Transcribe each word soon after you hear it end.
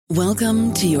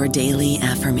Welcome to your daily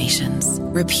affirmations.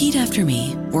 Repeat after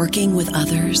me. Working with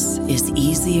others is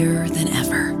easier than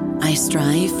ever. I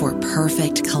strive for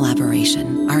perfect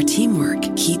collaboration. Our teamwork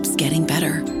keeps getting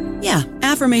better. Yeah,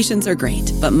 affirmations are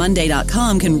great, but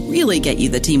Monday.com can really get you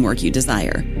the teamwork you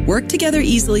desire. Work together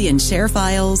easily and share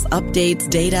files, updates,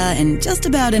 data, and just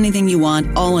about anything you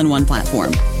want all in one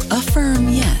platform. Affirm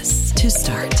yes to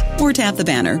start, or tap the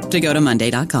banner to go to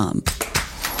Monday.com.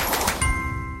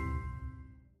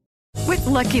 With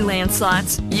Lucky Land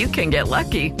Slots, you can get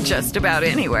lucky just about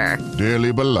anywhere.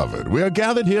 Dearly beloved, we are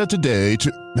gathered here today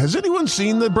to... Has anyone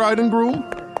seen the bride and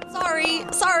groom?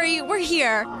 Sorry, we're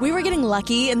here. We were getting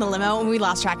lucky in the limo and we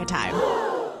lost track of time.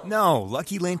 No,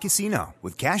 Lucky Land Casino,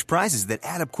 with cash prizes that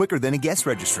add up quicker than a guest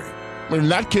registry. In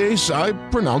that case, I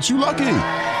pronounce you lucky.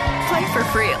 Play for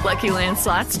free at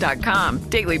LuckyLandSlots.com.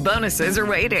 Daily bonuses are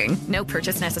waiting. No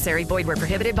purchase necessary. Void where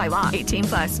prohibited by law.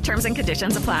 18+. Terms and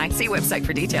conditions apply. See website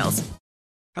for details.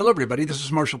 Hello, everybody. This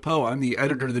is Marshall Poe. I'm the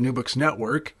editor of the New Books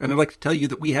Network, and I'd like to tell you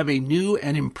that we have a new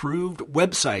and improved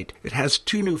website. It has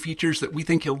two new features that we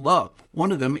think you'll love.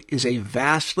 One of them is a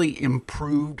vastly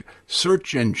improved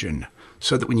search engine,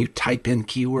 so that when you type in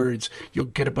keywords, you'll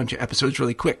get a bunch of episodes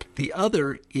really quick. The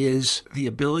other is the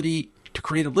ability to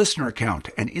create a listener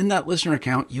account. And in that listener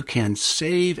account, you can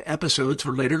save episodes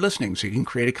for later listening. So you can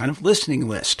create a kind of listening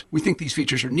list. We think these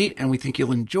features are neat and we think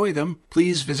you'll enjoy them.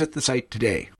 Please visit the site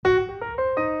today.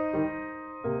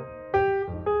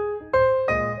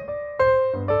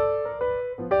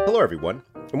 Hello, everyone,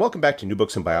 and welcome back to New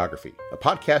Books and Biography, a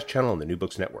podcast channel on the New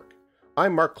Books Network.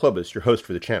 I'm Mark Klobas, your host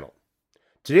for the channel.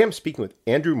 Today I'm speaking with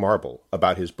Andrew Marble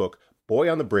about his book,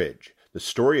 Boy on the Bridge, the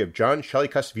story of John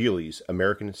Shalikashvili's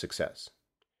American success.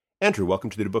 Andrew, welcome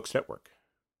to the New Books Network.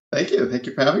 Thank you. Thank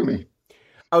you for having me.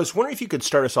 I was wondering if you could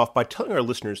start us off by telling our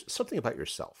listeners something about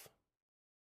yourself.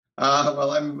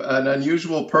 Well, I'm an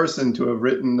unusual person to have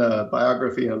written a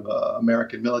biography of an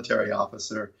American military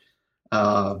officer.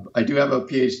 I do have a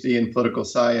PhD in political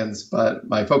science, but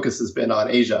my focus has been on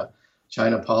Asia,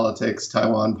 China politics,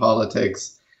 Taiwan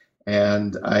politics,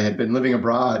 and I had been living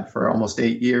abroad for almost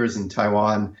 8 years in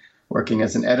Taiwan, working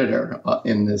as an editor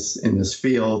in this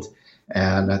field,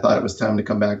 and I thought it was time to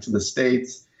come back to the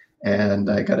States, and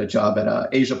I got a job at an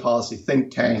Asia policy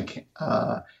think tank,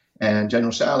 and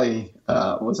General Shally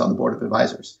was on the board of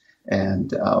advisors, and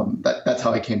that's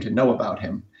how I came to know about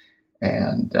him,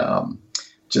 and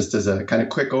just as a kind of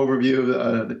quick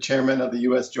overview, the chairman of the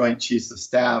U.S. Joint Chiefs of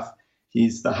Staff,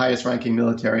 he's the highest ranking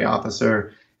military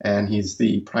officer, and he's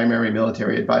the primary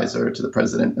military advisor to the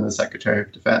president and the secretary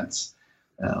of defense.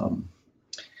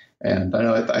 And I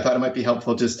know I thought it might be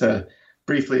helpful just to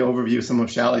briefly overview some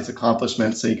of Shally's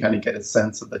accomplishments so you kind of get a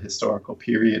sense of the historical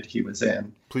period he was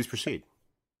in. Please proceed.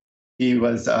 He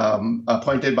was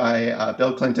appointed by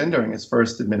Bill Clinton during his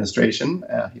first administration.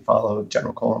 He followed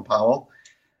General Colin Powell.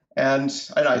 And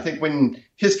I think when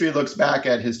history looks back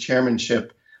at his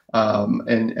chairmanship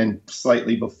and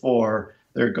slightly before,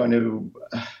 they're going to,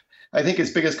 I think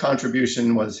his biggest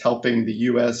contribution was helping the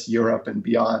U.S., Europe, and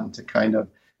beyond to kind of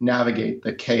navigate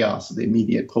the chaos of the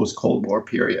immediate post-Cold War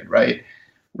period, right?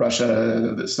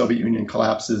 Russia, the Soviet Union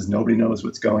collapses, nobody knows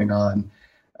what's going on.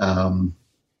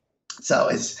 So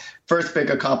his first big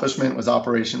accomplishment was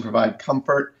Operation Provide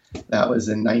Comfort. That was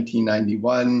in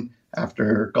 1991.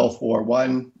 After Gulf War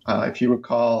I, if you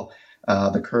recall,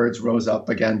 the Kurds rose up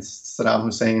against Saddam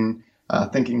Hussein,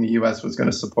 thinking the U.S. was going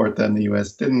to support them. The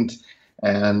U.S. didn't.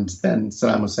 And then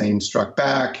Saddam Hussein struck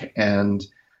back. And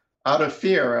out of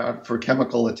fear for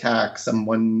chemical attacks, some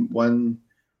 1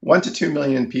 to 2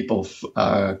 million people,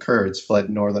 Kurds, fled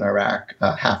northern Iraq.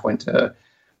 Half went to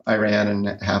Iran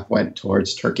and half went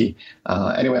towards Turkey.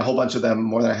 Anyway, a whole bunch of them,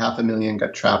 more than 500,000,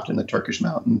 got trapped in the Turkish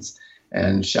mountains.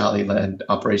 And Shally led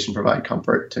Operation Provide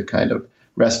Comfort to kind of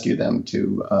rescue them,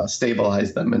 to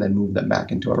stabilize them, and then move them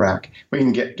back into Iraq. We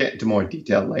can get into more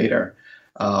detail later.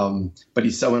 But he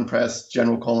so impressed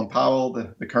General Colin Powell,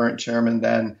 the current chairman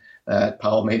then, that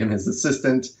Powell made him his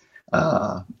assistant.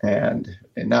 And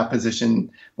in that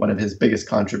position, one of his biggest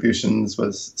contributions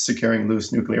was securing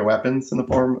loose nuclear weapons in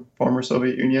the former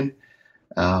Soviet Union.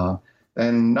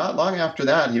 Then not long after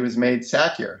that, he was made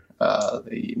SACEUR,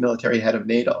 the military head of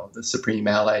NATO, the Supreme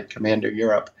Allied Commander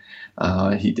Europe.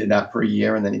 He did that for a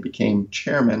year, and then he became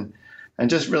chairman. And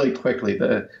just really quickly,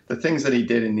 the things that he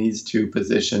did in these two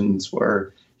positions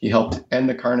were he helped end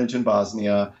the carnage in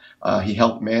Bosnia. He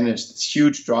helped manage this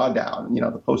huge drawdown,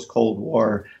 the post-Cold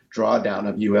War drawdown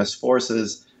of U.S.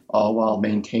 forces, all while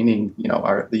maintaining,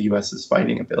 the U.S.'s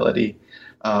fighting ability.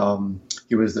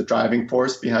 He was the driving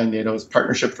force behind NATO's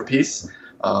Partnership for Peace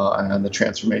and the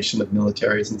transformation of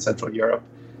militaries in Central Europe.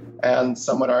 and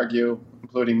some would argue,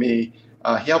 including me,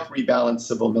 he helped rebalance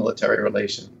civil-military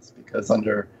relations, because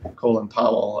under Colin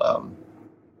Powell,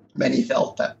 many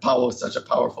felt that Powell was such a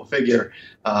powerful figure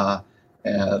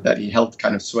that he held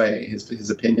kind of sway. His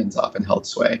opinions often held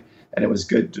sway, and it was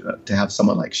good to have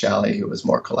someone like Shalley who was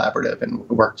more collaborative and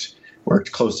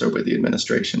worked closer with the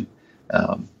administration.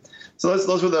 So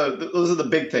those are the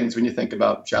big things when you think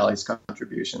about Shalley's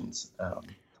contributions.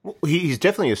 Well, he's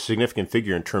definitely a significant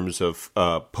figure in terms of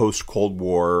post-Cold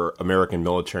War American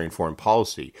military and foreign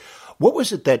policy. What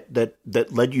was it that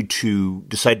led you to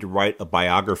decide to write a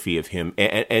biography of him,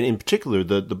 and in particular,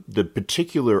 the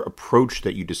particular approach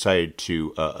that you decided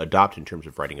to adopt in terms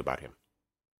of writing about him?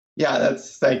 Yeah,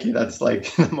 thank you. That's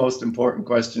like the most important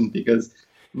question, because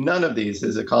none of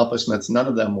his accomplishments, none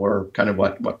of them were kind of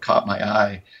what caught my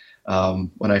eye.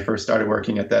 When I first started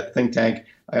working at that think tank,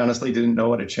 I honestly didn't know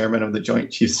what a chairman of the Joint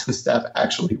Chiefs of Staff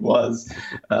actually was.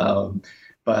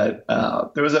 But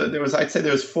I'd say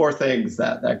there was four things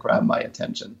that grabbed my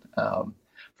attention.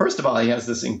 First of all, he has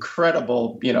this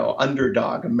incredible,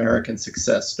 underdog American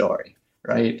success story,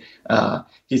 right?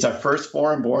 He's our first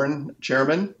foreign-born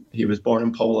chairman. He was born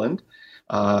in Poland.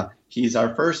 He's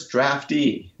our first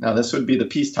draftee. Now, this would be the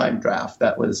peacetime draft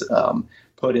that was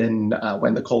put in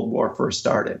when the Cold War first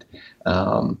started.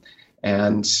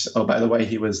 And by the way,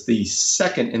 he was the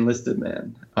second enlisted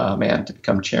man to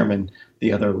become chairman.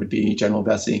 The other would be General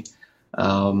Vesey.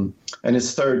 And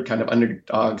his third kind of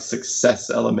underdog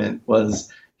success element was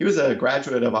he was a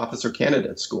graduate of Officer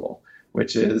Candidate School,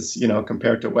 which is,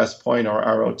 compared to West Point or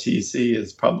ROTC,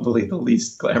 is probably the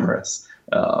least glamorous.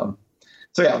 So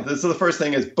the first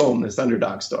thing is, boom, this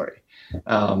underdog story.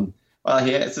 Well,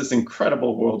 he has this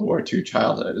incredible World War II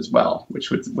childhood as well, which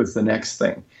was the next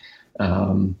thing.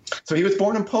 So he was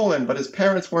born in Poland, but his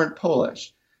parents weren't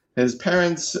Polish. His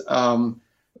parents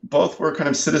both were kind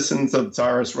of citizens of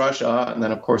Tsarist Russia, and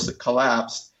then, of course, it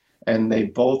collapsed, and they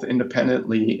both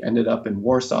independently ended up in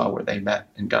Warsaw, where they met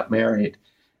and got married.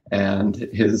 And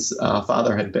his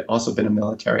father had also been a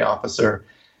military officer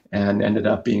and ended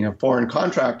up being a foreign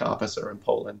contract officer in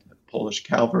Poland, Polish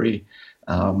cavalry.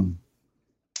 And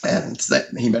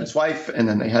he met his wife, and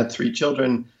then they had 3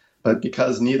 children. But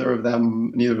because neither of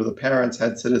the parents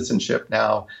had citizenship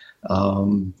now,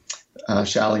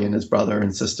 Shalley and his brother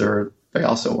and sister, they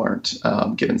also weren't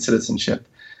given citizenship.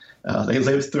 They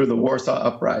lived through the Warsaw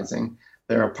Uprising.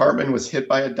 Their apartment was hit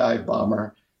by a dive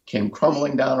bomber, came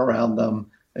crumbling down around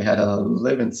them. They had to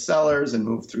live in cellars and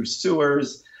move through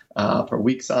sewers for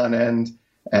weeks on end.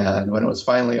 And when it was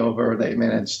finally over, they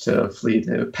managed to flee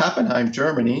to Pappenheim,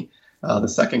 Germany, the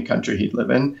second country he'd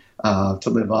live in, to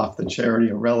live off the charity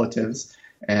of relatives.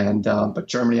 And but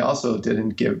Germany also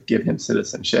didn't give him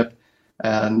citizenship.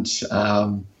 And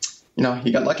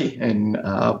he got lucky, and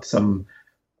some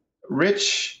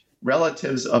rich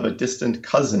relatives of a distant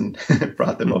cousin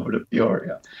brought them over to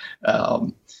Peoria.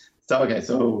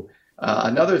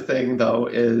 Another thing, though,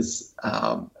 is,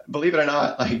 believe it or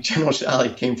not, like General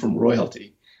Shalley came from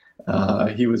royalty.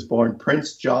 He was born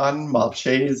Prince John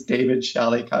Malchez David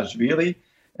Shalley-Kashvili,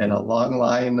 in a long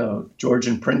line of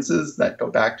Georgian princes that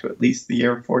go back to at least the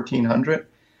year 1400.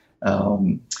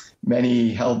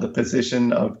 Many held the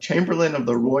position of Chamberlain of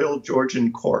the Royal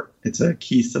Georgian Court. It's a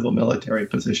key civil military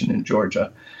position in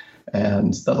Georgia.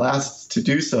 And the last to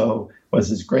do so was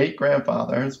his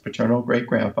great-grandfather, his paternal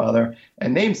great-grandfather,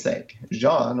 and namesake,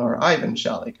 Jean or Ivan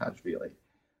Shalley-Kashvili.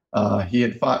 He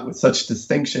had fought with such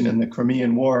distinction in the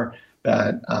Crimean War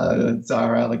that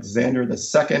Tsar Alexander II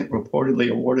reportedly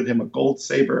awarded him a gold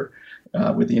saber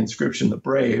with the inscription "The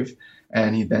Brave,"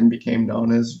 and he then became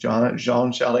known as Jean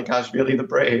Shalley-Kashvili the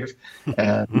Brave,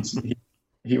 and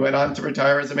he went on to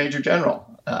retire as a major general.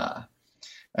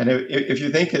 And if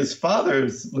you think his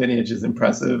father's lineage is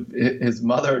impressive, his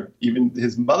mother's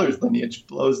lineage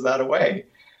blows that away.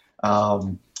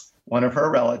 One of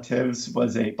her relatives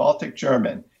was a Baltic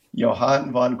German,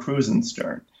 Johann von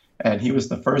Krusenstern, and he was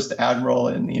the first admiral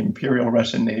in the Imperial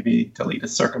Russian Navy to lead a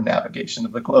circumnavigation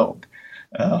of the globe.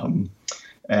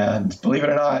 And believe it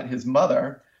or not, his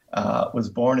mother was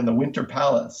born in the Winter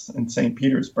Palace in St.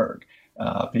 Petersburg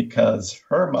because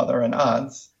her mother and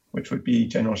aunts, which would be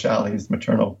General Shalley's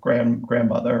maternal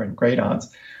grandmother and great aunts,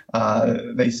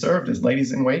 they served as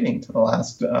ladies in waiting to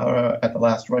at the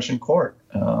last Russian court.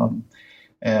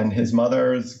 And his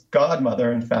mother's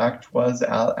godmother, in fact, was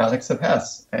Alex of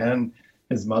Hesse. And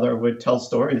his mother would tell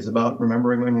stories about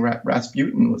remembering when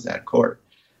Rasputin was at court.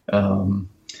 And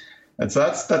so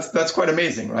that's quite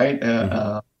amazing, right?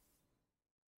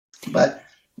 But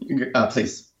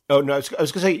please. Oh, no, I was going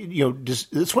to say,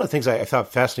 that's one of the things I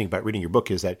thought fascinating about reading your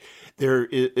book is that there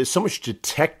is so much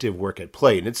detective work at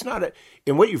play. And it's not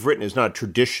and what you've written is not a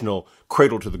traditional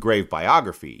cradle to the grave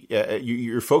biography.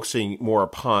 You're focusing more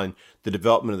upon the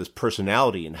development of this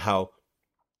personality and how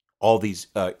all these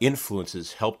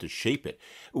influences helped to shape it.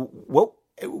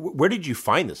 Where did you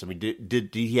find this? I mean, did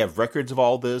he have records of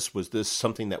all this? Was this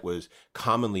something that was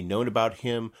commonly known about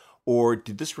him? Or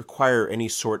did this require any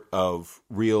sort of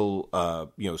real,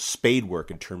 spade work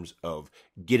in terms of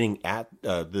getting at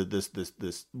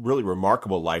this really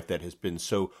remarkable life that has been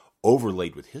so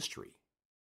overlaid with history?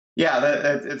 Yeah,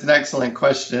 it's an excellent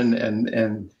question,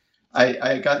 and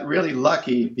I got really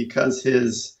lucky because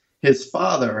his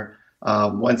father,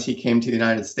 once he came to the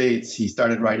United States, he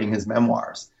started writing his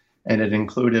memoirs. And it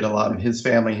included a lot of his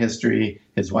family history,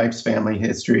 his wife's family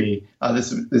history.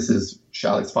 This is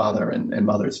Shally's father and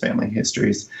mother's family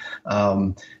histories.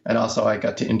 And also I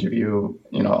got to interview,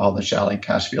 all the Shally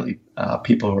Kashvili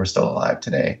people who are still alive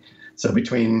today. So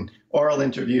between oral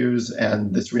interviews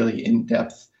and this really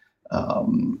in-depth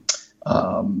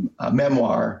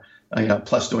memoir,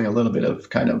 plus doing a little bit of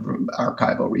kind of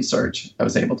archival research, I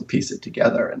was able to piece it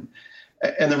together.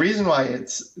 And the reason why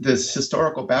it's this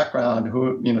historical background,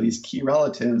 these key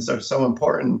relatives are so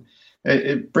important,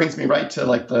 it brings me right to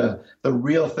like the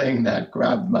real thing that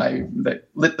that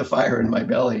lit the fire in my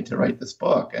belly to write this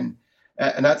book. And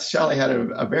that's Shally had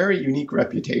a very unique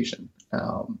reputation.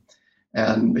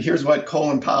 And here's what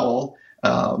Colin Powell,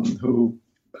 who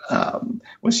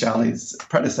was Shally's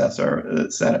predecessor,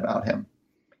 said about him.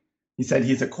 He said,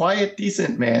 "He's a quiet,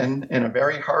 decent man and a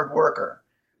very hard worker.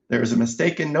 There is a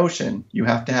mistaken notion you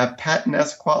have to have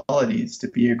Patton-esque qualities to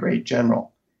be a great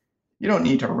general. You don't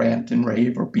need to rant and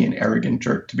rave or be an arrogant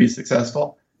jerk to be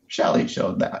successful. Shally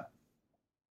showed that."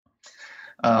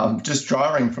 Just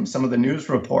drawing from some of the news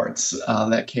reports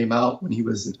that came out when he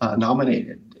was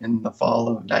nominated in the fall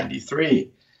of '93,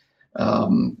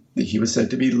 he was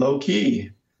said to be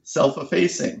low-key,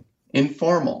 self-effacing,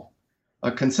 informal,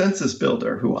 a consensus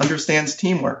builder who understands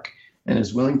teamwork and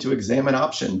is willing to examine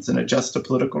options and adjust to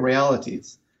political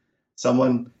realities.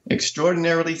 Someone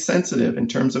extraordinarily sensitive in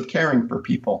terms of caring for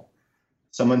people.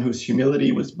 Someone whose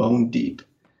humility was bone deep.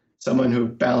 Someone who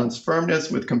balanced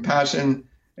firmness with compassion.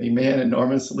 A man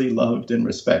enormously loved and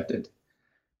respected.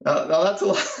 Now that's a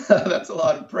lot, that's a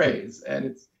lot of praise, and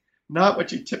it's not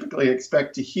what you typically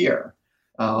expect to hear.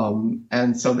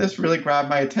 And so this really grabbed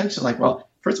my attention. Like, well,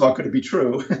 first of all, could it be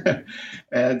true?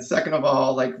 And second of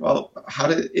all,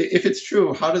 if it's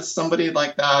true, how does somebody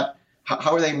like that,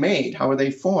 how are they made? How are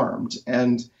they formed?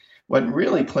 And what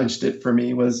really clinched it for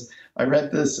me was I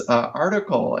read this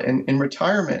article in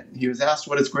retirement. He was asked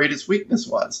what his greatest weakness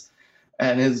was.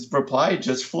 And his reply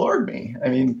just floored me. I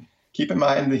mean, keep in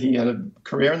mind that he had a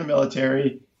career in the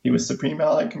military. He was Supreme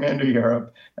Allied Commander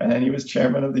Europe, and then he was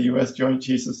chairman of the U.S. Joint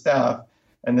Chiefs of Staff.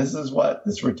 And this is what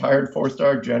this retired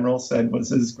four-star general said was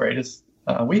his greatest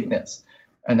weakness.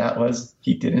 And that was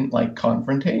he didn't like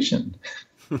confrontation.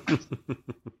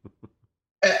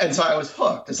 and so I was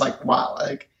hooked. It's like, wow,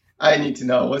 I need to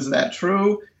know, was that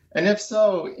true? And if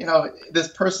so, this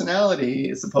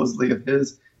personality supposedly of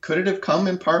his, could it have come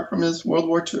in part from his World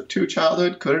War II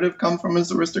childhood? Could it have come from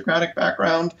his aristocratic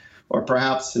background? Or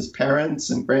perhaps his parents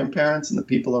and grandparents and the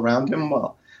people around him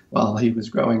while he was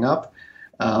growing up?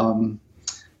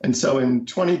 And so in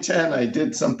 2010, I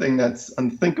did something that's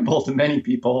unthinkable to many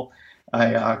people.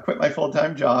 I quit my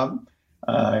full-time job,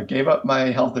 gave up my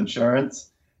health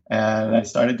insurance, and I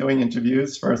started doing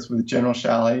interviews, first with General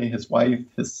Shally, his wife,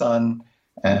 his son,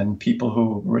 and people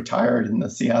who retired in the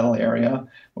Seattle area,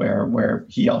 where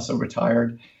he also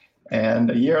retired. And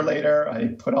a year later, I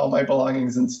put all my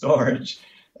belongings in storage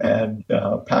and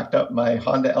packed up my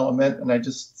Honda Element, and I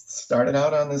just started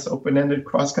out on this open-ended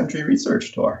cross-country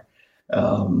research tour.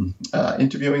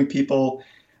 Interviewing people.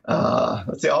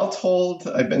 Let's say all told,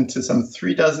 I've been to some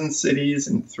 36 cities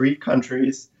in 3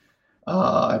 countries.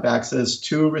 I've accessed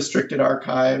 2 restricted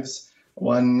archives,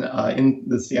 one in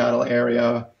the Seattle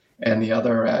area and the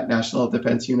other at National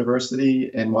Defense University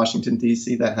in Washington,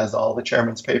 D.C. that has all the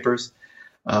chairman's papers.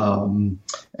 And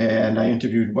I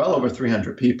interviewed well over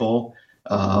 300 people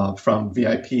from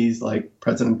VIPs like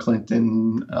President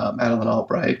Clinton, Madeleine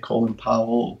Albright, Colin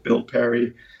Powell, Bill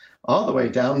Perry, all the way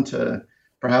down to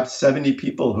perhaps 70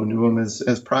 people who knew him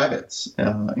as privates,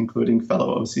 including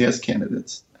fellow OCS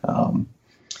candidates.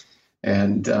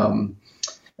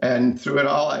 And through it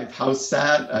all, I've house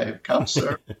sat, I've couch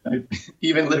surfed, I've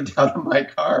even lived out of my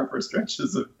car for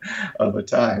stretches of a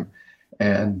time.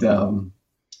 And so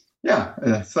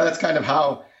that's kind of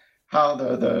how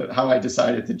I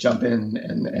decided to jump in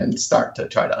and start to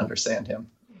try to understand him.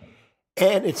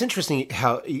 And it's interesting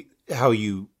how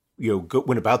you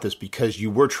went about this, because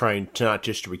you were trying to not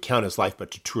just to recount his life,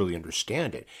 but to truly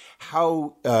understand it.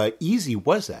 How easy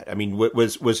was that? I mean,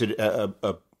 was it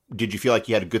did you feel like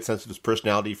you had a good sense of his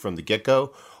personality from the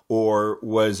get-go, or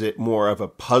was it more of a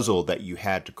puzzle that you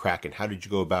had to crack? And how did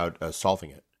you go about solving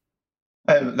it?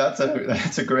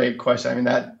 That's a great question. I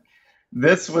mean,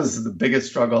 this was the biggest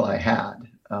struggle I had.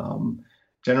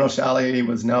 General Shalley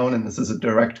was known, and this is a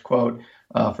direct quote,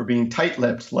 for being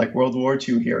tight-lipped like World War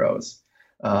II heroes.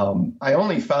 I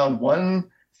only found one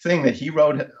thing that he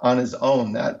wrote on his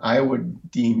own that I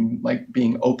would deem like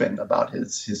being open about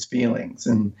his feelings.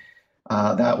 And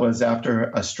that was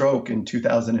after a stroke in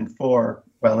 2004,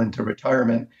 well into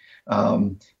retirement.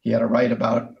 He had a write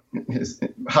about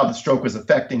how the stroke was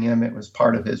affecting him. It was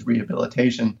part of his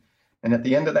rehabilitation. And at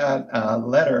the end of that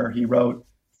letter, he wrote,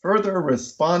 "Further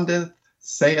respondeth,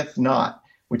 saith not,"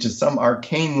 which is some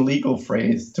arcane legal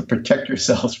phrase to protect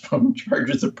yourselves from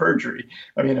charges of perjury.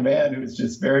 I mean, a man who's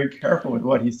just very careful with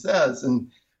what he says. And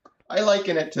I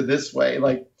liken it to this way,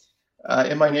 like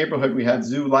in my neighborhood, we have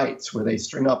zoo lights where they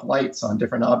string up lights on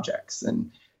different objects,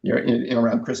 and you're in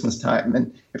around Christmas time.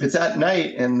 And if it's at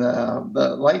night and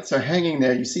the lights are hanging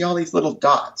there, you see all these little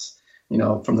dots,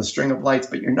 from the string of lights,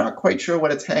 but you're not quite sure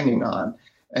what it's hanging on.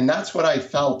 And that's what I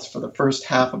felt for the first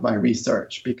half of my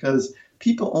research, because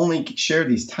people only share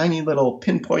these tiny little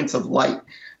pinpoints of light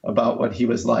about what he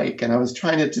was like. And I was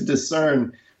trying to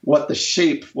discern what the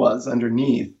shape was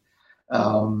underneath.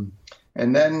 And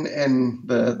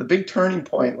the big turning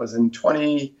point was in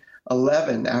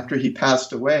 2011, after he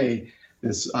passed away.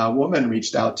 This woman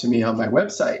reached out to me on my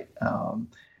website,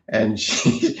 and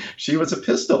she was a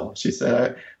pistol. She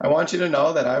said, I want you to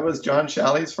know that I was John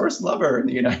Shalley's first lover in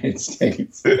the United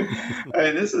States." I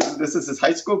mean, this is his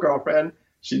high school girlfriend.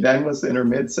 She then was in her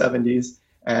mid-70s,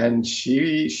 and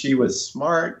she was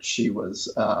smart. She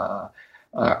was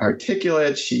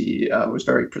articulate. She was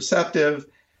very perceptive.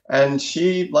 And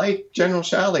she, like General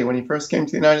Shalley, when he first came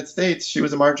to the United States, she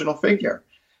was a marginal figure.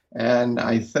 And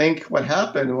I think what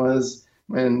happened was,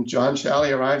 when John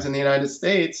Shalley arrives in the United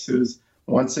States, who's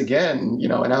once again,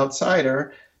 an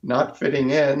outsider, not fitting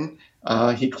in,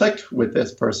 he clicked with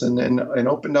this person and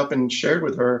opened up and shared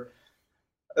with her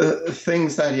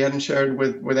things that he hadn't shared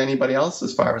with anybody else,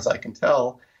 as far as I can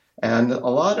tell. And a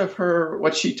lot of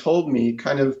what she told me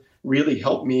kind of really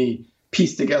helped me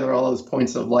piece together all those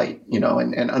points of light,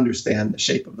 and understand the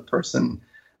shape of the person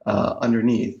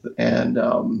underneath.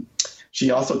 And she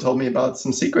also told me about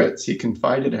some secrets. He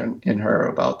confided in her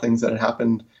about things that had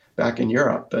happened back in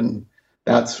Europe. And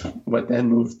that's what then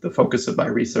moved the focus of my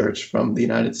research from the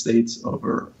United States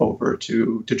over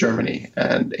to Germany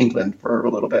and England for a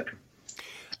little bit.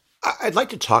 I'd like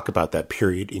to talk about that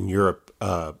period in Europe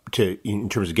in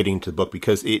terms of getting into the book,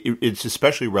 because it's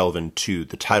especially relevant to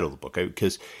the title of the book.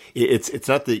 Because it's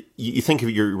not that you think of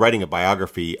you're writing a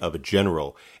biography of a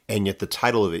general, and yet the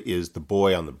title of it is The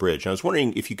Boy on the Bridge. And I was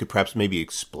wondering if you could perhaps maybe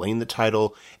explain the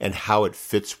title and how it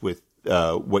fits with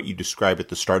what you describe at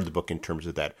the start of the book in terms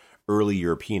of that early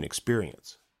European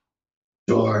experience.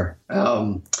 Sure.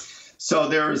 So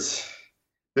there's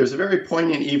a very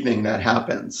poignant evening that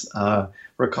happens.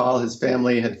 Recall his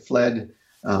family had fled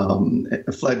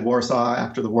Warsaw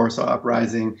after the Warsaw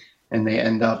Uprising, and they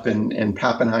end up in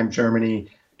Pappenheim, Germany,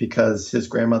 because his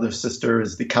grandmother's sister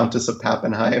is the Countess of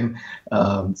Pappenheim.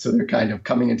 So they're kind of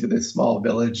coming into this small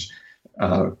village,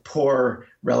 poor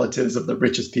relatives of the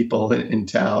richest people in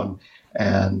town.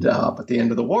 And but the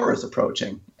end of the war is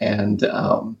approaching. And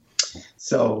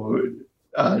so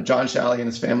John Shalley and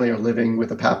his family are living with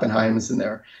the Pappenheims, and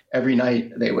every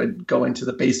night they would go into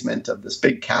the basement of this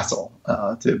big castle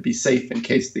to be safe in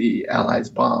case the Allies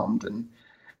bombed. And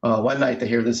one night they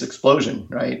hear this explosion,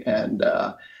 right? And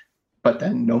but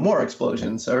then no more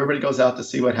explosions. So everybody goes out to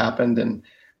see what happened, and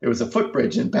there was a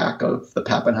footbridge in back of the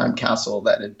Pappenheim castle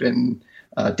that had been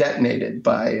detonated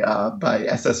by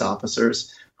SS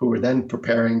officers, who were then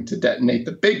preparing to detonate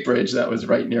the big bridge that was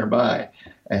right nearby.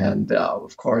 And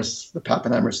of course, the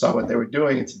Pappenheimers saw what they were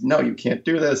doing and said, "No, you can't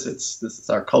do this. This is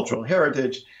our cultural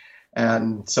heritage."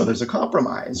 And so there's a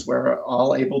compromise where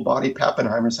all able-bodied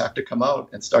Pappenheimers have to come out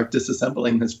and start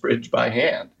disassembling this bridge by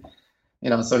hand.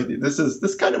 So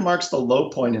this kind of marks the low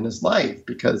point in his life,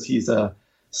 because he's a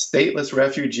stateless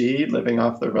refugee living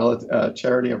off the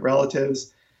charity of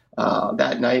relatives.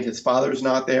 That night, his father's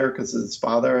not there because his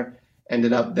father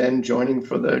ended up then joining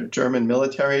for the German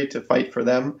military to fight for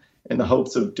them in the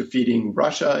hopes of defeating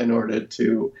Russia in order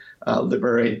to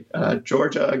liberate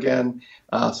Georgia again.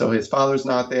 So his father's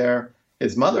not there.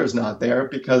 His mother's not there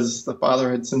because the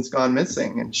father had since gone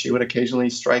missing, and she would occasionally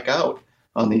strike out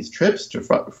on these trips to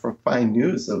find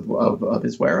news of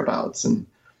his whereabouts. And,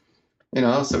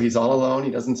 so he's all alone.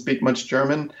 He doesn't speak much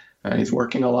German. He's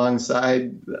working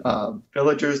alongside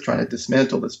villagers trying to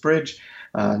dismantle this bridge,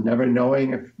 never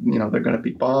knowing if, they're going to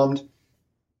be bombed.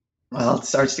 Well, it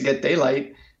starts to get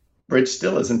daylight. Bridge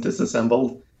still isn't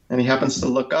disassembled. And he happens to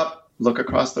look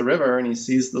across the river, and he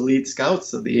sees the lead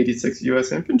scouts of the 86th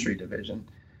U.S. Infantry Division.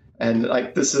 And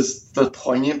this is the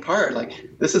poignant part.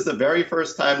 This is the very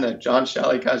first time that John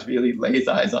Shalikashvili lays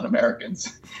eyes on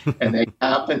Americans, and they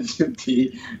happen to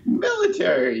be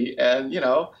military. And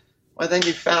then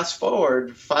you fast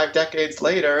forward 5 decades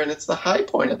later, and it's the high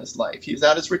point of his life. He's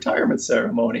at his retirement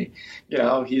ceremony.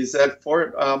 He's at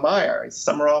Fort Myer,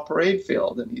 Summerall Parade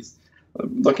Field, and he's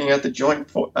looking at the Joint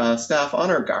Staff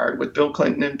Honor Guard with Bill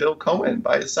Clinton and Bill Cohen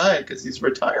by his side because he's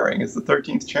retiring as the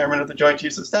 13th chairman of the Joint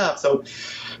Chiefs of Staff. So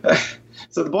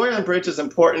the Boy on Bridge is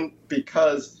important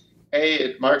because, A,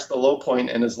 it marks the low point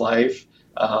in his life.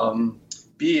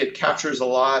 B, it captures a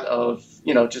lot of,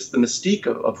 just the mystique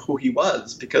of who he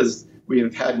was, because we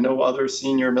have had no other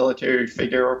senior military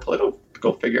figure or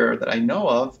political figure that I know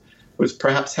of who's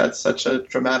perhaps had such a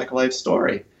dramatic life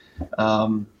story.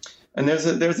 And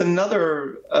there's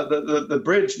another, the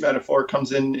bridge metaphor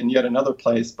comes in yet another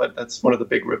place, but that's one of the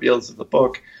big reveals of the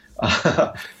book.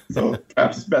 So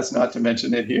perhaps it's best not to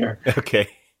mention it here. Okay.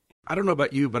 I don't know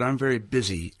about you, but I'm very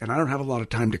busy and I don't have a lot of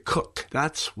time to cook.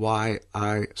 That's why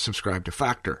I subscribe to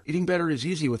Factor. Eating better is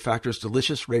easy with Factor's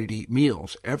delicious, ready-to-eat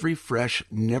meals. Every fresh,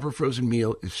 never frozen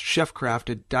meal is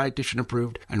chef-crafted, dietitian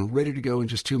approved, and ready to go in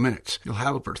just 2 minutes. You'll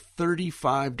have over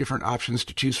 35 different options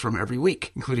to choose from every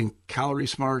week, including Calorie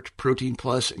Smart, Protein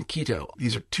Plus, and Keto.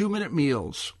 These are 2-minute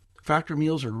meals. Factor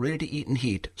meals are ready to eat and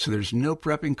heat, so there's no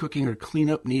prepping, cooking, or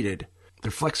cleanup needed.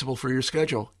 They're flexible for your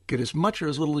schedule. Get as much or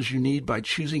as little as you need by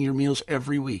choosing your meals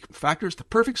every week. Factor is the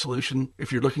perfect solution if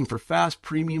you're looking for fast,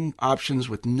 premium options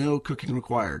with no cooking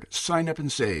required. Sign up and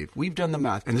save. We've done the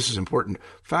math, and this is important.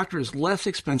 Factor is less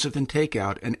expensive than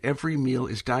takeout, and every meal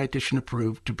is dietitian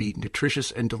approved to be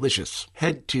nutritious and delicious.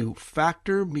 Head to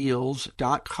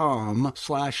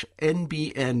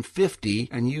factormeals.com/NBN50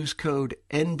 and use code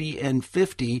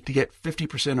NBN50 to get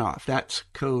 50% off. That's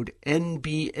code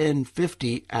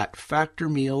NBN50 at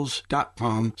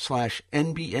factormeals.com/NBN50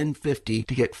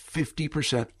 to get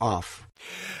 50% off.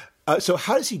 So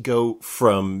how does he go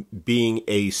from being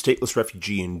a stateless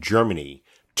refugee in Germany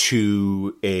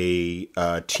to a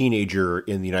teenager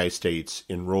in the United States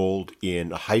enrolled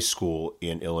in a high school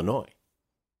in Illinois?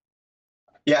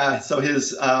 Yeah, so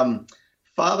his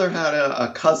father had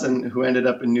a cousin who ended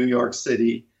up in New York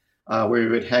City, where he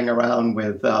would hang around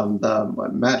with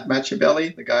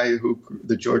Machiavelli,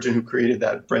 the Georgian who created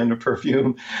that brand of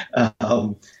perfume.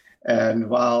 And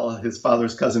while his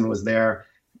father's cousin was there,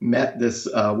 met this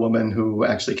woman who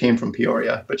actually came from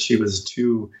Peoria, but she was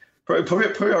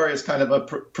Peoria is kind of a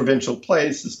provincial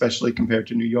place, especially compared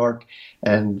to New York,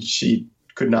 and she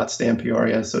could not stand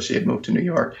Peoria, so she had moved to New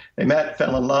York. They met,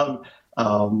 fell in love,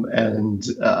 and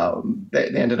they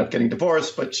ended up getting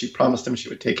divorced, but she promised him she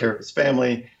would take care of his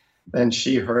family. Then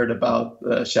she heard about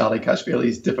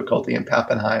Shalikashvili's difficulty in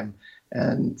Pappenheim,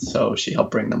 and so she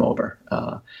helped bring them over.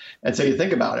 And so you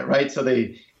think about it, right? So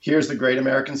here's the great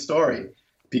American story.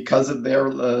 Because of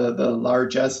the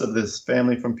largesse of this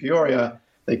family from Peoria,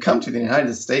 they come to the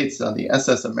United States on the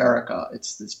SS America.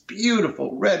 It's this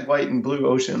beautiful red, white, and blue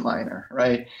ocean liner,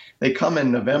 right? They come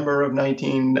in November of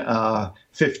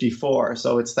 1954,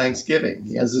 so it's Thanksgiving.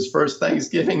 He has his first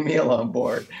Thanksgiving meal on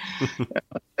board.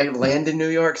 They land in New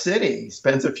York City. He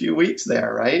spends a few weeks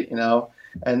there, right? And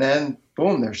then,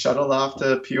 boom, they're shuttled off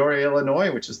to Peoria,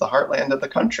 Illinois, which is the heartland of the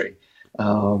country.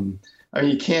 You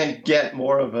can't get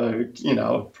more of a,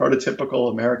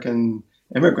 prototypical American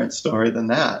immigrant story than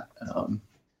that.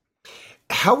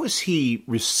 How was he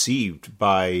received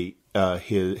by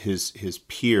his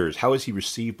peers? How was he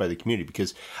received by the community?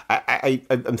 Because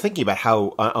I'm thinking about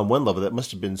how, on one level, that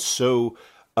must have been so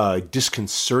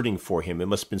disconcerting for him. It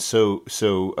must have been so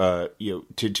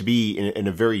to be in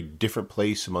a very different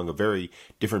place among a very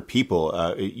different people,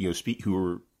 who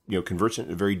were conversant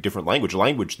in a very different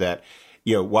language that.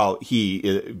 While he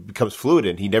becomes fluent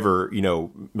and he never,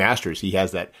 masters, he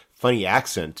has that funny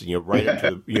accent, right up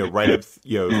to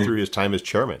through his time as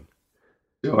chairman.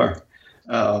 Sure.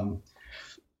 Well,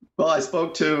 I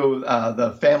spoke to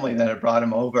the family that had brought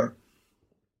him over,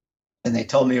 and they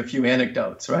told me a few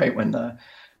anecdotes, right? When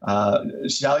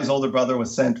Shali's older brother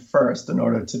was sent first in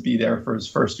order to be there for his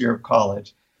first year of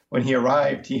college. When he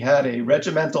arrived, he had a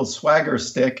regimental swagger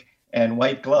stick and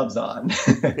white gloves on, and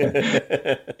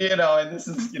this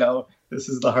is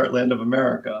the heartland of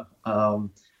America. And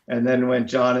And then when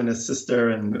John and his sister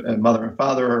and mother and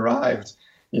father arrived,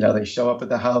 they show up at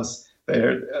the house.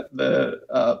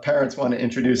 The parents want to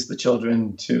introduce the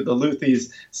children to the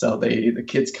Luthies. So the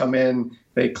kids come in,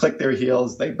 they click their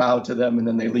heels, they bow to them, and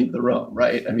then they leave the room,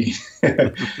 right? I mean,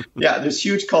 yeah, there's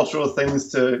huge cultural things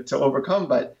to overcome.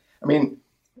 But I mean,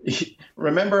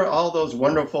 remember all those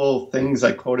wonderful things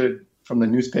I quoted from the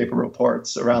newspaper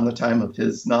reports around the time of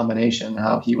his nomination,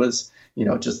 how he was,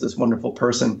 just this wonderful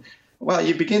person. Well,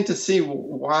 you begin to see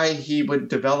why he would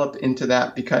develop into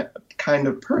that kind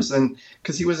of person,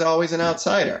 because he was always an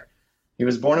outsider. He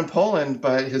was born in Poland,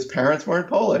 but his parents weren't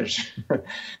Polish.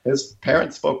 His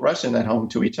parents spoke Russian at home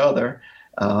to each other.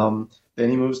 Then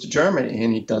he moves to Germany,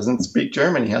 and he doesn't speak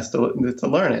German. He has to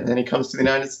learn it. And then he comes to the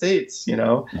United States,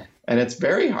 and it's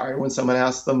very hard when someone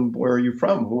asks them, where are you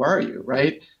from? Who are you,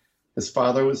 right? His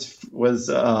father was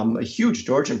a huge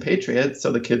Georgian patriot,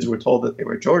 so the kids were told that they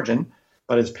were Georgian.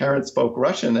 But his parents spoke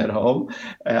Russian at home.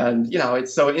 And,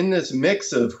 it's so in this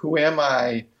mix of who am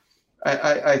I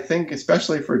think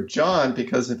especially for John,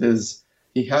 because of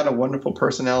he had a wonderful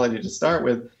personality to start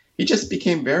with, he just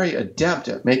became very adept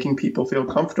at making people feel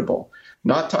comfortable,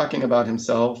 not talking about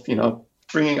himself,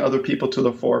 bringing other people to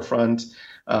the forefront.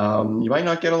 You might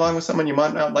not get along with someone, you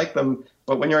might not like them,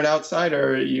 but when you're an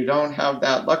outsider, you don't have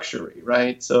that luxury,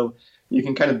 right? So you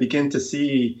can kind of begin to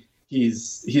see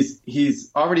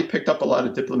he's already picked up a lot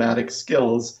of diplomatic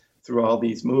skills through all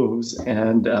these moves.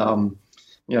 And,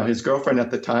 his girlfriend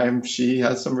at the time, she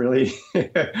has some really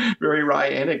very wry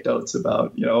anecdotes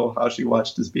about, how she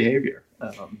watched his behavior.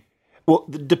 Well,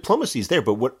 the diplomacy is there,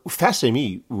 but what fascinated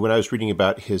me when I was reading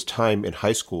about his time in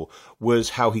high school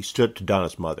was how he stood up to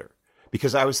Donna's mother.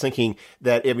 Because I was thinking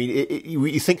that, I mean,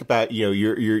 you think about,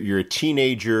 you're a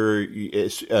teenager.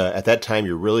 At that time,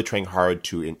 you're really trying hard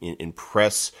to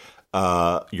impress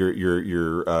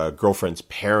your girlfriend's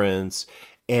parents.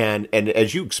 And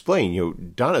as you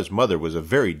explained, Donna's mother was a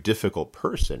very difficult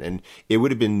person, and it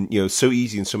would have been, so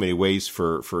easy in so many ways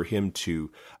for him to.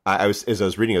 As I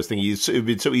was reading, I was thinking it would have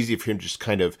been so easy for him to just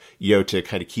kind of, to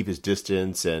kind of keep his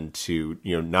distance and to,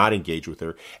 not engage with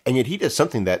her. And yet he does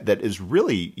something that is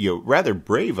really, rather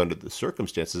brave under the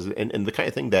circumstances, and the kind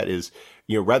of thing that is,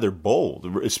 rather bold,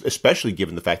 especially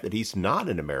given the fact that he's not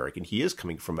an American. He is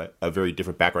coming from a very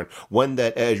different background, one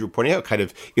that, as you were pointing out, kind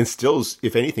of instills,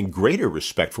 if anything, greater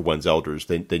respect for one's elders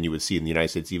than you would see in the United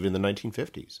States, even in the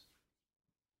 1950s.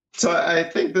 So I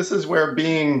think this is where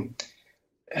being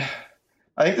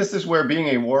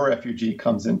a war refugee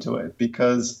comes into it,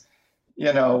 because,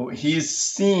 he's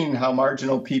seen how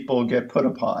marginal people get put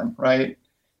upon, right?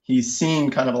 He's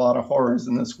seen kind of a lot of horrors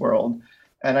in this world.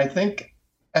 And I think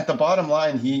at the bottom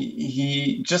line,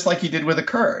 he just like he did with the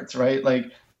Kurds, right?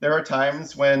 Like there are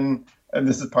times when, and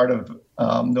this is part of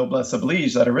noblesse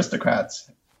oblige that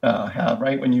aristocrats have,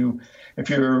 right? If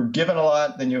you're given a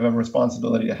lot, then you have a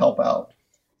responsibility to help out.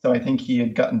 So I think he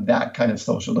had gotten that kind of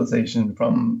socialization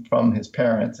from his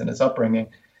parents and his upbringing,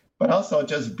 but also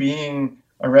just being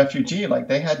a refugee. Like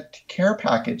they had care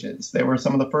packages. They were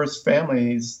some of the first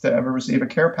families to ever receive a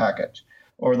care package,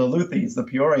 or the Luthies, the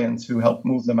Peorians, who helped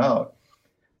move them out.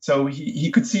 So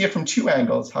he could see it from two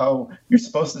angles, how you're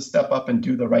supposed to step up and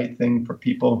do the right thing for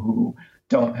people who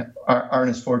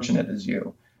aren't as fortunate as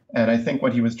you. And I think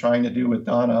what he was trying to do with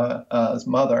Donna's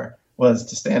mother was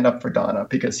to stand up for Donna,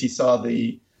 because he saw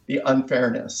the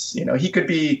unfairness. He could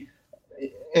be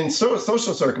in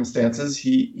social circumstances.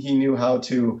 He knew how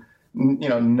to,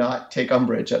 not take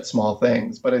umbrage at small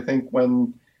things. But I think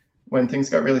when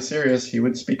things got really serious, he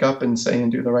would speak up and say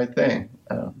and do the right thing.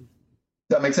 Does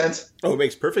that make sense? Oh, it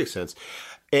makes perfect sense.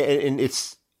 And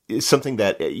it's something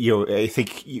that, I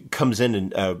think comes in.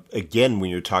 And again, when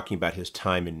you're talking about his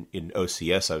time in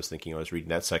OCS, I was reading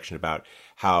that section about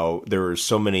how there are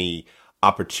so many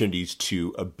opportunities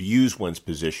to abuse one's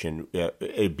position,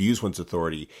 abuse one's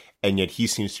authority, and yet he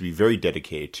seems to be very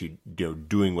dedicated to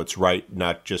doing what's right,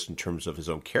 not just in terms of his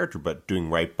own character, but doing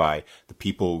right by the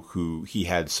people who he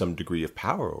had some degree of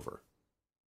power over.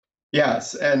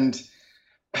 Yes, and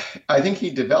I think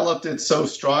he developed it so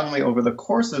strongly over the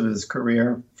course of his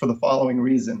career for the following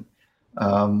reason.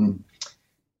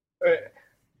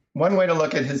 One way to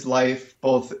look at his life,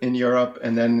 both in Europe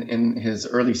and then in his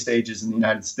early stages in the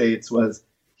United States, was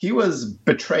he was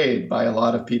betrayed by a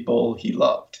lot of people he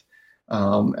loved.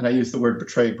 And I use the word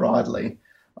betray broadly.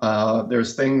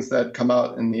 There's things that come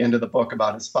out in the end of the book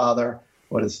about his father,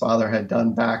 what his father had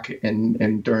done back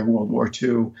during World War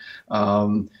II.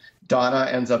 Donna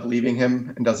ends up leaving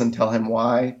him and doesn't tell him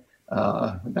why.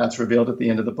 That's revealed at the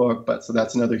end of the book, so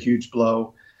that's another huge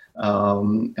blow.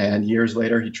 And years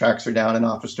later, he tracks her down and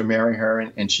offers to marry her,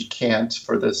 and she can't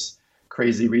for this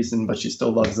crazy reason, but she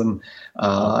still loves him.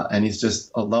 And he's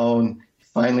just alone. He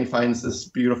finally finds this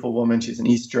beautiful woman. She's an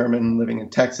East German living in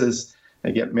Texas.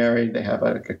 They get married. They have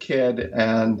a kid.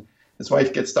 And his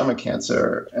wife gets stomach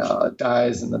cancer,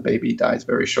 dies, and the baby dies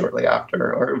very shortly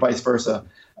after, or vice versa.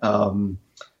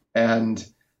 And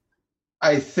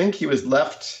I think he was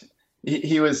left,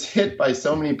 he was hit by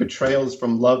so many betrayals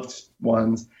from loved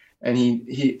ones. And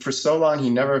he for so long, he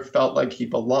never felt like he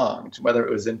belonged, whether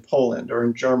it was in Poland or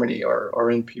in Germany or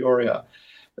in Peoria,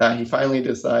 that he finally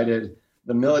decided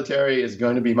the military is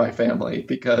going to be my family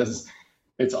because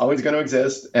it's always going to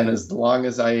exist. And as long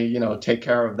as I, take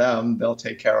care of them, they'll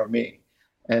take care of me.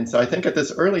 And so I think at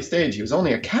this early stage, he was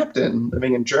only a captain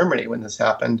living in Germany when this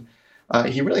happened.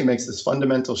 He really makes this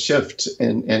fundamental shift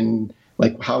in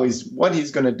like what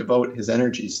he's going to devote his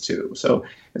energies to. So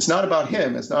it's not about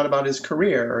him. It's not about his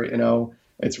career.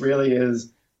 It's really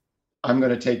is, I'm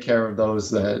going to take care of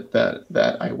those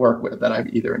that I work with, that I'm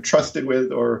either entrusted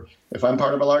with, or if I'm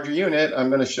part of a larger unit, I'm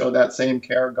going to show that same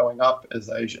care going up as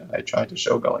I tried to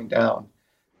show going down.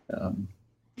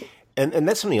 And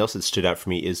that's something else that stood out for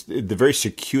me is the very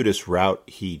circuitous route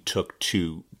he took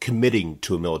to committing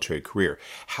to a military career.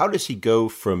 How does he go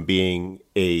from being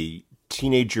a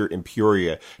teenager in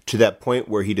Peoria to that point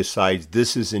where he decides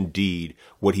this is indeed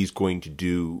what he's going to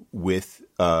do with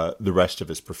the rest of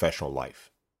his professional life?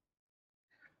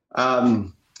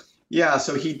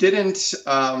 So he didn't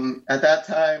at that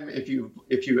time. If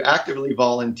you actively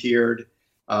volunteered,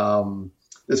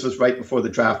 this was right before the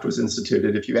draft was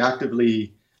instituted. If you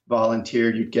actively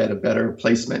volunteered, you'd get a better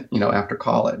placement, after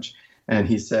college. And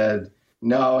he said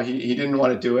no, he didn't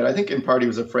want to do it. I think in part he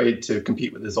was afraid to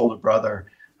compete with his older brother,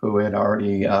 who had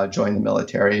already joined the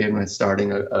military and was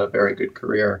starting a very good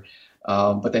career.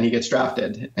 But then he gets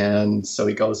drafted, and so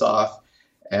he goes off.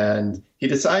 And he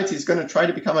decides he's going to try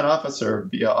to become an officer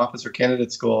via officer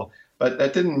candidate school. But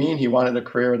that didn't mean he wanted a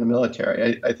career in the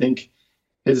military. I think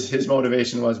his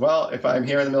motivation was, well, if I'm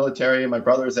here in the military and my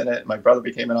brother's in it, my brother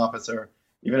became an officer,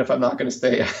 even if I'm not going to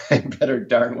stay, I better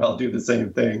darn well do the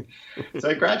same thing. So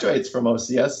he graduates from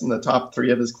OCS in the top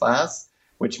 3 of his class,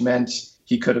 which meant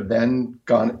he could have then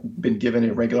been given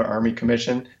a regular Army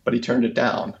commission, but he turned it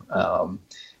down.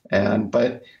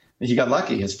 But he got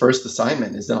lucky. His first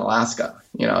assignment is in Alaska.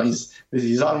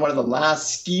 He's on one of the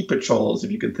last ski patrols,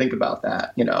 if you can think about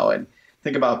that. And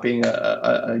think about being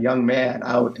a young man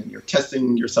out and you're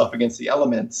testing yourself against the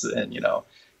elements, and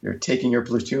you're taking your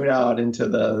platoon out into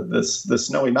the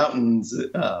snowy mountains.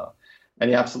 And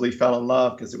he absolutely fell in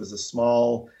love because it was a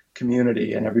small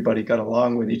community and everybody got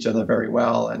along with each other very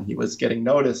well. And he was getting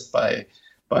noticed by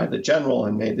the general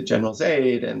and made the general's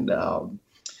aide. And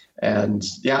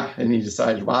he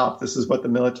decided, wow, this is what the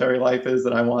military life is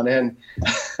that I want in.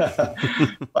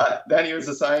 But then he was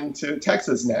assigned to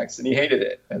Texas next, and he hated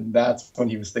it. And that's when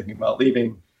he was thinking about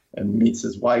leaving, and meets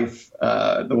his wife,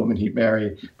 the woman he'd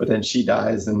marry. But then she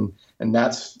dies, and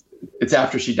it's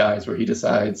after she dies where he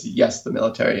decides, yes, the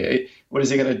military. What is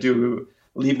he going to do?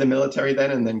 Leave the military then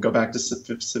and then go back to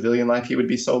civilian life? He would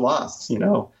be so lost.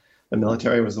 The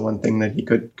military was the one thing that he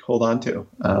could hold on to.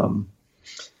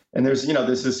 And there's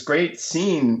this great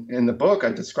scene in the book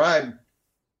I described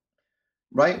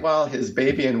right while his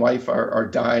baby and wife are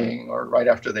dying, or right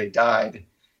after they died.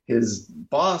 His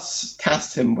boss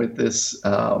tasked him with this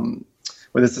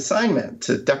assignment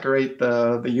to decorate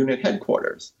the unit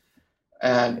headquarters.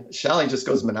 And Shelley just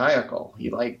goes maniacal. He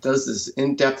does this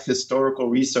in-depth historical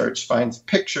research, finds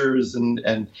pictures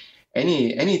and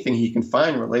anything he can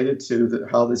find related to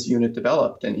how this unit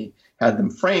developed. And he had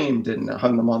them framed and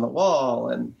hung them on the wall.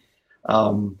 And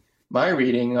my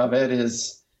reading of it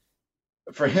is,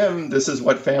 for him, this is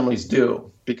what families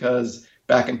do. Because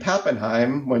back in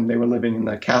Pappenheim, when they were living in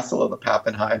the castle of the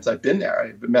Pappenheims, I've been there.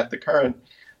 I've met the current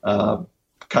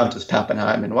Countess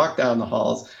Pappenheim and walked down the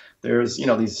halls. There's,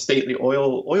 these stately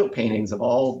oil paintings of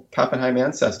all Pappenheim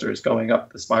ancestors going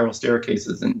up the spiral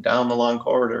staircases and down the long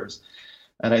corridors.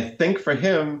 And I think for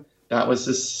him, that was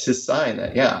his sign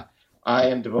that, yeah, I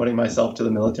am devoting myself to the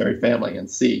military family, and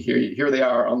see, here they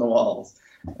are on the walls.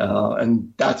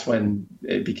 And that's when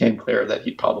it became clear that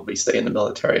he'd probably stay in the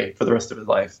military for the rest of his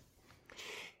life.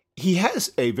 He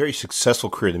has a very successful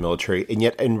career in the military, and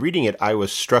yet in reading it, I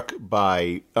was struck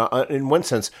by, in one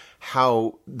sense,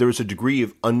 how there was a degree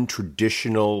of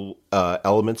untraditional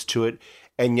elements to it.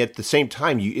 And yet at the same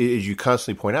time, as you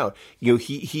constantly point out,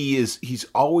 he's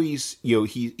always,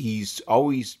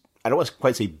 I don't want to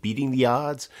quite say beating the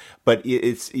odds, but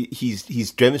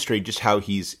he's demonstrated just how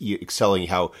he's excelling,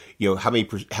 how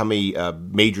many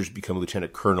majors become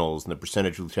lieutenant colonels and the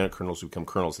percentage of lieutenant colonels who become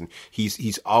colonels, and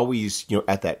he's always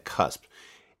at that cusp.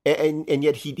 And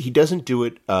yet he doesn't do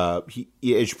it. He,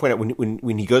 as you point out,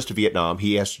 when he goes to Vietnam,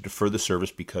 he has to defer the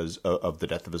service because of the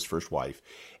death of his first wife.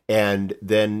 And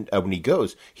then when he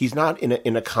goes, he's not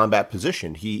in a combat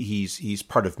position. He's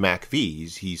part of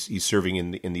MACV. He's serving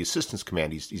in the assistance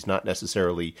command. He's not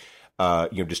necessarily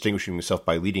distinguishing himself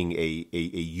by leading a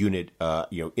unit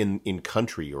in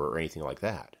country or anything like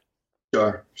that.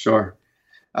 Sure.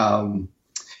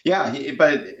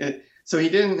 So he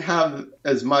didn't have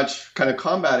as much kind of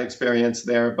combat experience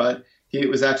there, but it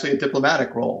was actually a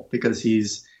diplomatic role because he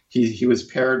was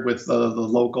paired with the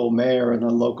local mayor and the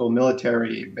local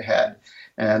military head,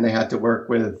 and they had to work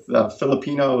with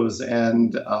Filipinos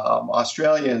and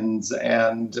Australians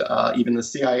and even the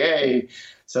CIA.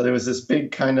 So there was this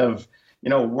big kind of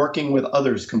working with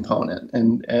others component,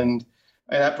 and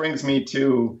that brings me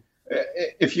to,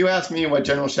 if you ask me what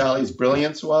General Shalley's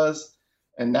brilliance was,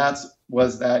 and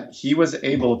was that he was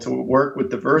able to work with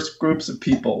diverse groups of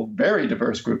people, very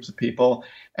diverse groups of people,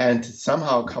 and to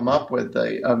somehow come up with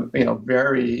a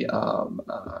very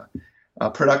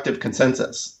productive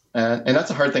consensus. And that's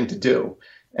a hard thing to do.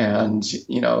 And,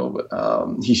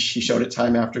 he showed it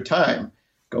time after time.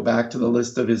 Go back to the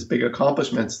list of his big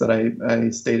accomplishments that I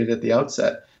stated at the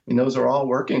outset. I mean, those are all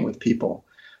working with people.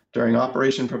 During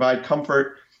Operation Provide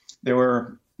Comfort, there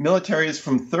were militaries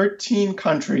from 13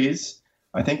 countries.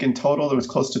 I think in total there was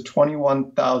close to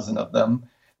 21,000 of them,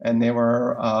 and there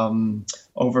were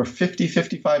over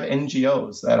 55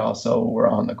 NGOs that also were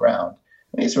on the ground.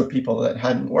 And these were people that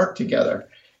hadn't worked together.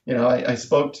 I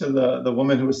spoke to the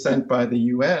woman who was sent by the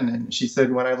UN, and she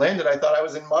said, when I landed, I thought I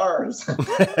was in Mars.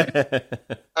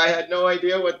 I had no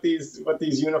idea what these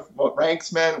what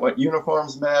ranks meant, what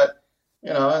uniforms meant,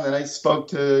 and then I spoke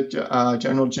to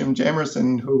General Jim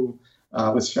Jamerson, who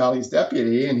was Shalley's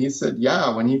deputy, and he said,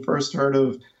 when he first heard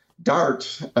of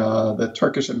DART,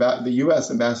 the U.S.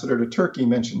 ambassador to Turkey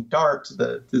mentioned DART,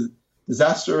 the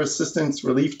Disaster Assistance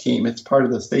Relief Team. It's part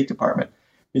of the State Department.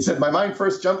 He said, my mind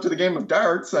first jumped to the game of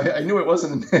darts. I knew it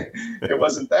wasn't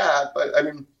that, but I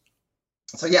mean,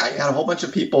 so you had a whole bunch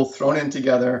of people thrown in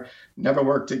together, never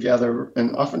worked together,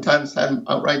 and oftentimes had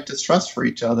outright distrust for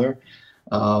each other.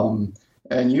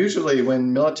 And usually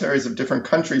when militaries of different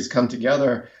countries come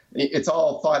together, it's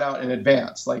all thought out in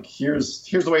advance. Like, here's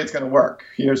the way it's going to work.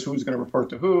 Here's who's going to report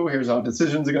to who. Here's how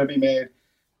decisions are going to be made.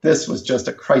 This was just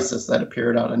a crisis that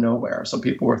appeared out of nowhere. So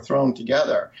people were thrown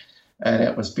together. And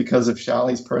it was because of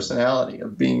Shalley's personality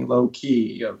of being low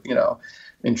key, of,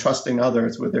 entrusting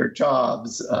others with their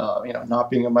jobs, not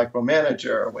being a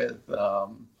micromanager with,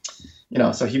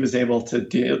 so he was able to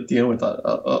deal with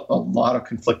a lot of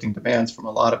conflicting demands from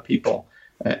a lot of people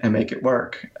and make it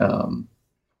work.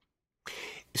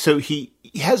 So he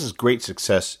has this great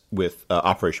success with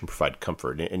Operation Provide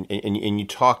Comfort, and you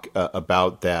talk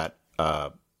about that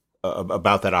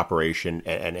operation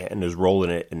and his role in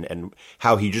it, and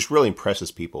how he just really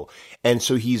impresses people. And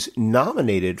so he's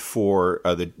nominated for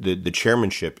the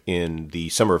chairmanship in the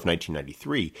summer of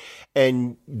 1993,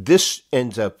 and this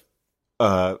ends up.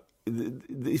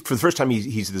 For the first time,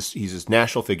 he's this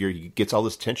national figure. He gets all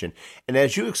this attention, and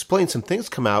as you explain, some things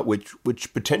come out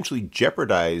which potentially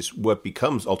jeopardize what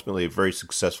becomes ultimately a very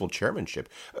successful chairmanship.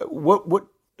 What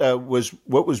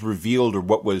was revealed, or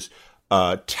what was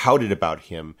touted about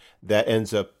him that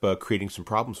ends up creating some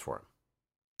problems for him?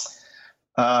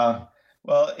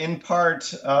 Well, in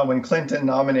part, when Clinton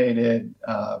nominated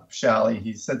Shalley,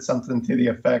 he said something to the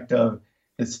effect of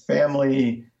his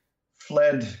family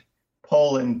fled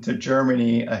Poland to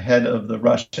Germany ahead of the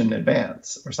Russian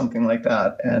advance, or something like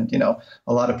that. And,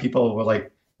 a lot of people were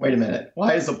like, wait a minute,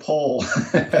 why is a Pole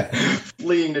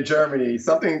fleeing to Germany?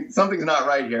 Something's not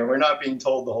right here. We're not being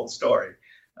told the whole story.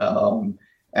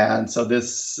 And so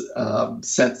this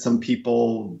sent some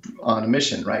people on a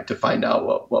mission, right, to find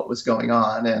out what was going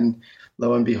on. And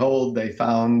lo and behold, they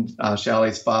found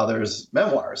Shalley's father's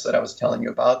memoirs that I was telling you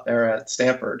about there at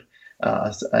Stanford,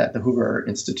 at the Hoover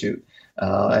Institute.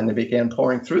 And they began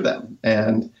pouring through them.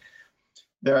 And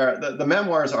the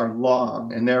memoirs are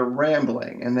long, and they're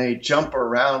rambling, and they jump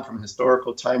around from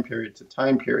historical time period to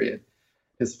time period.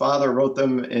 His father wrote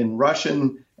them in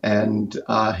Russian, and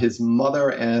his mother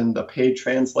and a paid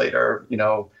translator,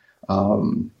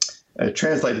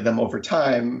 translated them over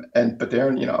time. But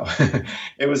they're,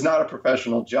 it was not a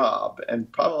professional job.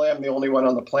 And probably I'm the only one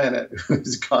on the planet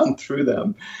who's gone through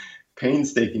them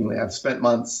painstakingly. I've spent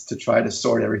months to try to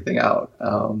sort everything out.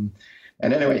 And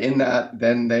anyway, in that,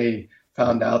 then they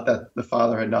found out that the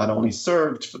father had not only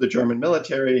served for the German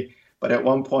military, but at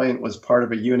one point was part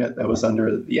of a unit that was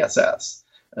under the SS.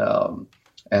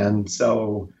 And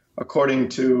so, according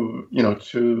to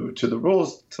the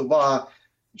rules, to law,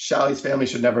 Shalley's family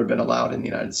should never have been allowed in the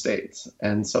United States.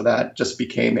 And so that just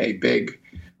became a big,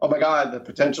 oh my God, the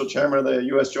potential chairman of the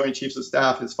U.S. Joint Chiefs of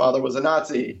Staff, his father was a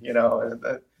Nazi,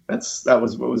 that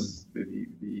was what was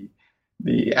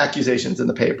the accusations in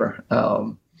the paper.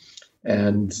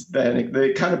 And then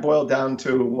they kind of boiled down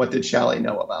to what did Shalley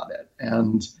know about it?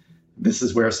 And this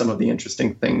is where some of the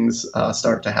interesting things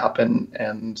start to happen.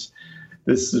 And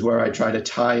this is where I try to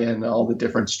tie in all the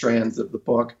different strands of the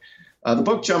book. The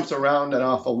book jumps around an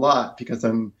awful lot because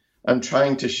I'm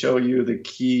trying to show you the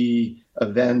key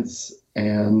events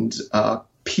and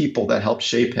people that helped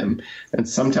shape him. And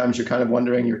sometimes you're kind of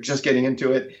wondering, you're just getting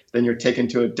into it, then you're taken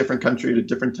to a different country at a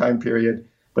different time period.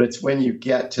 But it's when you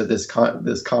get to this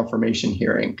confirmation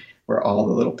hearing where all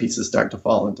the little pieces start to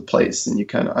fall into place, and you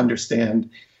kind of understand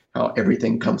how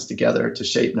everything comes together to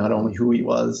shape not only who he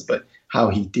was, but how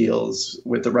he deals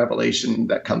with the revelation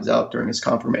that comes out during his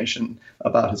confirmation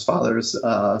about his father's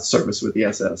service with the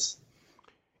SS.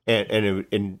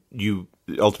 And you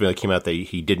ultimately came out that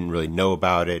he didn't really know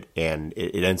about it, and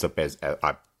it ends up as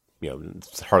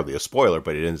it's hardly a spoiler,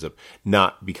 but it ends up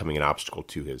not becoming an obstacle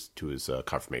to his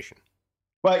confirmation.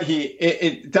 Well,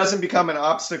 it doesn't become an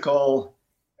obstacle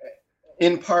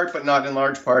in part, but not in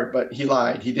large part. But he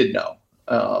lied. He did know,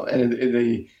 and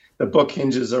the book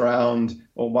hinges around,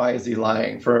 well, why is he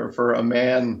lying? For a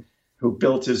man who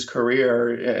built his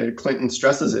career, Clinton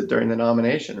stresses it during the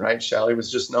nomination, right? Shalley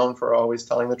was just known for always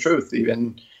telling the truth,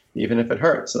 even if it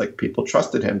hurts. Like, people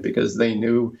trusted him because they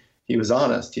knew he was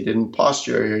honest. He didn't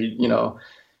posture,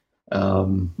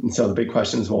 And so the big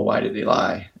question is, well, why did he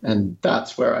lie? And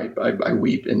that's where I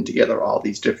weave in together all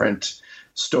these different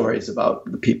stories about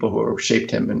the people who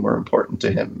shaped him and were important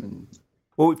to him.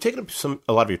 Well, we've taken up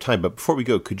a lot of your time, but before we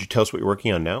go, could you tell us what you're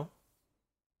working on now?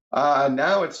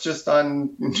 Now it's just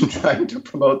on trying to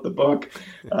promote the book,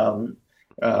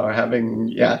 having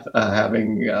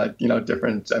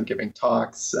different, I'm giving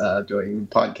talks, doing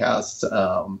podcasts,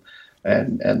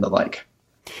 and the like.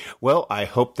 Well, I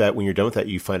hope that when you're done with that,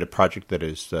 you find a project that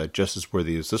is just as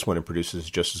worthy as this one and produces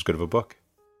just as good of a book.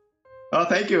 Oh,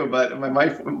 thank you. But my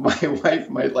wife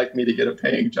might like me to get a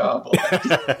paying job.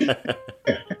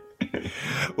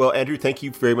 Well, Andrew, thank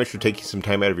you very much for taking some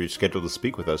time out of your schedule to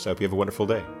speak with us. I hope you have a wonderful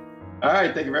day. All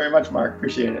right. Thank you very much, Mark.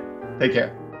 Appreciate it. Take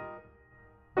care.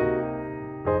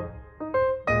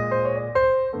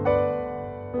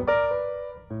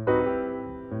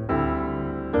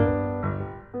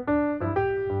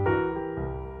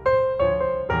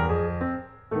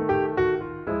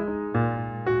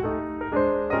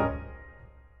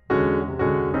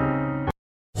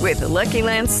 With the Lucky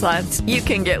Land Slots, you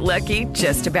can get lucky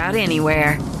just about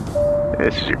anywhere.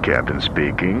 This is your captain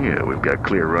speaking. We've got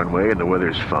clear runway and the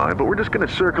weather's fine, but we're just going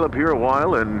to circle up here a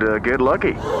while and get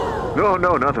lucky.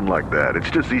 No, nothing like that. It's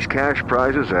just these cash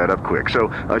prizes add up quick. So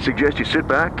I suggest you sit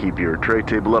back, keep your tray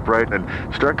table upright, and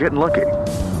start getting lucky.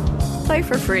 Play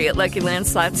for free at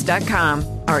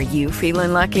LuckyLandSlots.com. Are you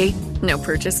feeling lucky? No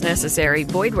purchase necessary.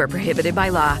 Void where prohibited by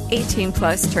law.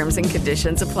 18+ terms and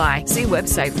conditions apply. See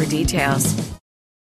website for details.